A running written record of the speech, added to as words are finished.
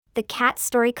The Cat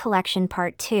Story Collection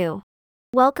Part 2.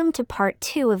 Welcome to Part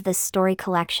 2 of this story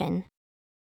collection.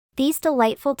 These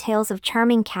delightful tales of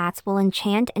charming cats will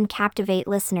enchant and captivate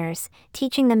listeners,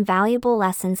 teaching them valuable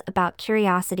lessons about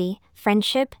curiosity,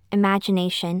 friendship,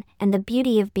 imagination, and the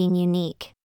beauty of being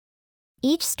unique.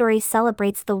 Each story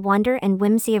celebrates the wonder and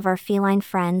whimsy of our feline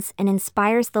friends and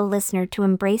inspires the listener to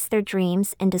embrace their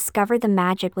dreams and discover the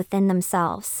magic within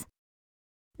themselves.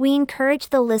 We encourage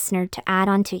the listener to add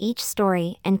on to each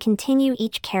story and continue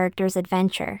each character's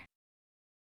adventure.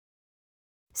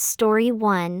 Story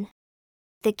 1.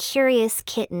 The Curious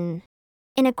Kitten.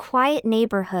 In a quiet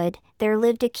neighborhood, there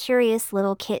lived a curious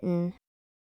little kitten.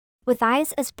 With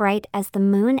eyes as bright as the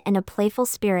moon and a playful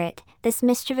spirit, this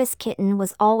mischievous kitten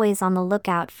was always on the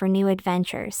lookout for new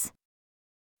adventures.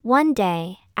 One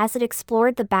day, as it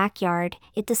explored the backyard,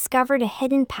 it discovered a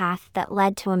hidden path that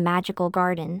led to a magical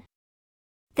garden.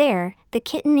 There, the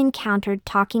kitten encountered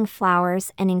talking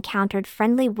flowers and encountered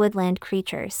friendly woodland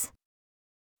creatures.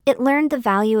 It learned the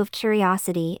value of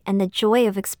curiosity and the joy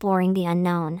of exploring the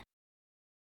unknown.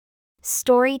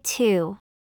 Story 2.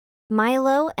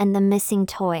 Milo and the Missing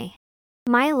Toy.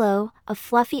 Milo, a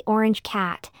fluffy orange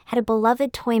cat, had a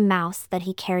beloved toy mouse that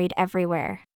he carried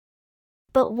everywhere.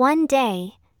 But one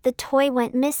day, the toy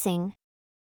went missing.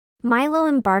 Milo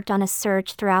embarked on a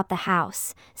search throughout the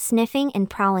house, sniffing and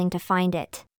prowling to find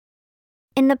it.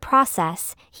 In the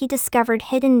process, he discovered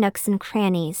hidden nooks and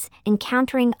crannies,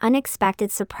 encountering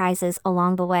unexpected surprises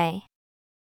along the way.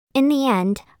 In the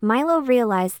end, Milo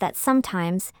realized that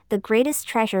sometimes, the greatest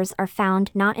treasures are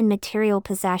found not in material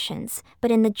possessions,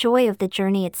 but in the joy of the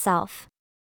journey itself.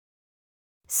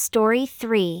 Story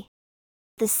 3.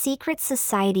 The Secret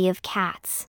Society of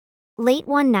Cats. Late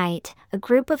one night, a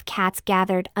group of cats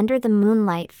gathered under the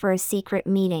moonlight for a secret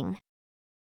meeting.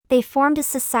 They formed a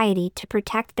society to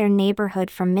protect their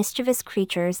neighborhood from mischievous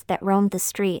creatures that roamed the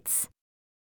streets.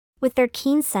 With their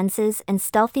keen senses and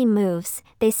stealthy moves,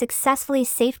 they successfully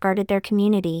safeguarded their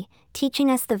community, teaching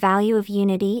us the value of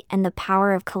unity and the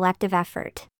power of collective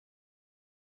effort.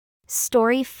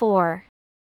 Story 4.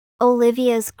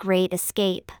 Olivia's Great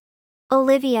Escape.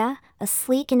 Olivia, a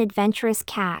sleek and adventurous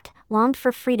cat, longed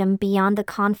for freedom beyond the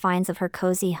confines of her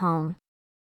cozy home.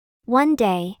 One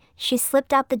day, she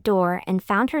slipped out the door and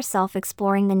found herself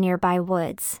exploring the nearby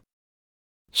woods.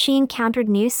 She encountered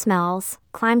new smells,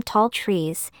 climbed tall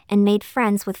trees, and made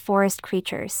friends with forest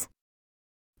creatures.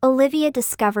 Olivia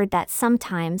discovered that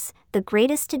sometimes, the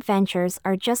greatest adventures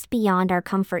are just beyond our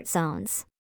comfort zones.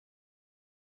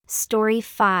 Story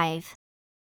 5.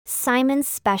 Simon's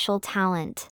Special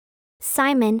Talent.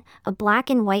 Simon, a black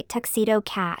and white tuxedo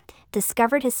cat,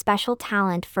 discovered his special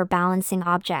talent for balancing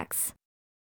objects.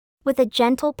 With a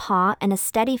gentle paw and a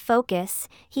steady focus,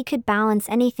 he could balance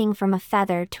anything from a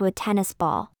feather to a tennis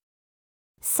ball.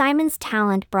 Simon's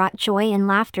talent brought joy and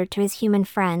laughter to his human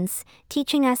friends,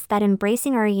 teaching us that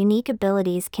embracing our unique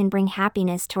abilities can bring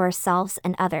happiness to ourselves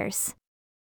and others.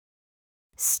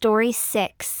 Story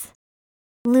 6.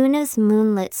 Luna's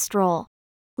Moonlit Stroll.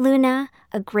 Luna,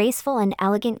 a graceful and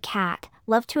elegant cat,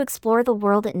 loved to explore the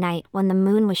world at night when the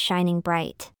moon was shining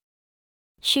bright.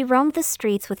 She roamed the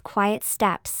streets with quiet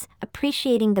steps,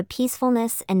 appreciating the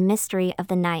peacefulness and mystery of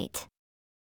the night.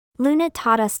 Luna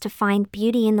taught us to find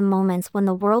beauty in the moments when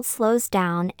the world slows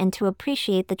down and to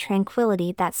appreciate the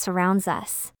tranquility that surrounds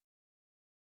us.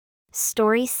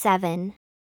 Story 7.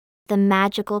 The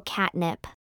Magical Catnip.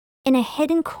 In a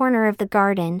hidden corner of the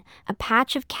garden, a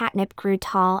patch of catnip grew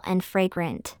tall and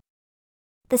fragrant.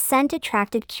 The scent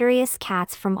attracted curious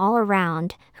cats from all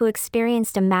around, who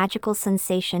experienced a magical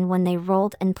sensation when they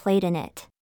rolled and played in it.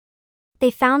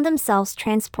 They found themselves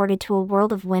transported to a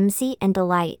world of whimsy and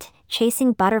delight,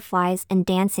 chasing butterflies and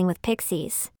dancing with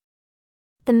pixies.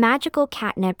 The magical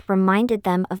catnip reminded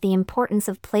them of the importance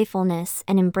of playfulness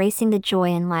and embracing the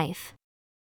joy in life.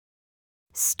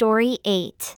 Story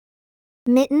 8.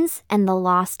 Mittens and the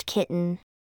Lost Kitten.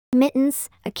 Mittens,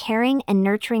 a caring and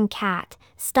nurturing cat,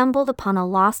 stumbled upon a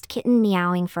lost kitten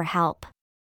meowing for help.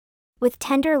 With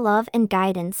tender love and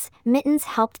guidance, Mittens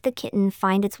helped the kitten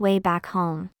find its way back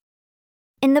home.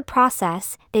 In the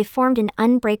process, they formed an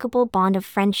unbreakable bond of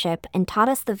friendship and taught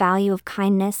us the value of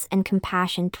kindness and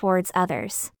compassion towards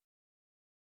others.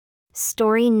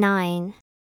 Story 9.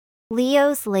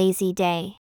 Leo's Lazy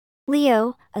Day.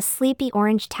 Leo, a sleepy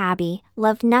orange tabby,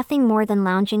 loved nothing more than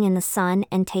lounging in the sun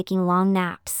and taking long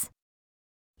naps.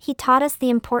 He taught us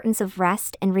the importance of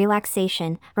rest and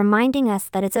relaxation, reminding us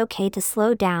that it's okay to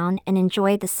slow down and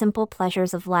enjoy the simple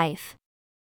pleasures of life.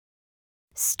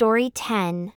 Story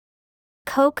 10.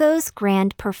 Coco's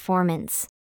Grand Performance.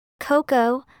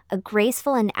 Coco, a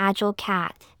graceful and agile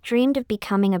cat, dreamed of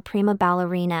becoming a prima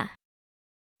ballerina.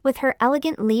 With her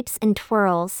elegant leaps and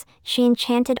twirls, she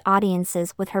enchanted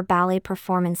audiences with her ballet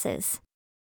performances.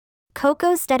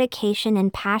 Coco's dedication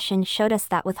and passion showed us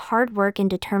that with hard work and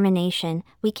determination,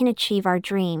 we can achieve our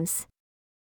dreams.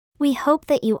 We hope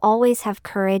that you always have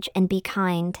courage and be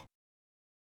kind.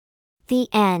 The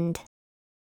end.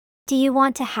 Do you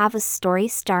want to have a story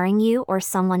starring you or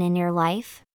someone in your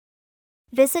life?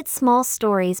 Visit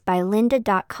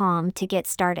smallstoriesbylynda.com to get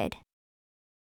started.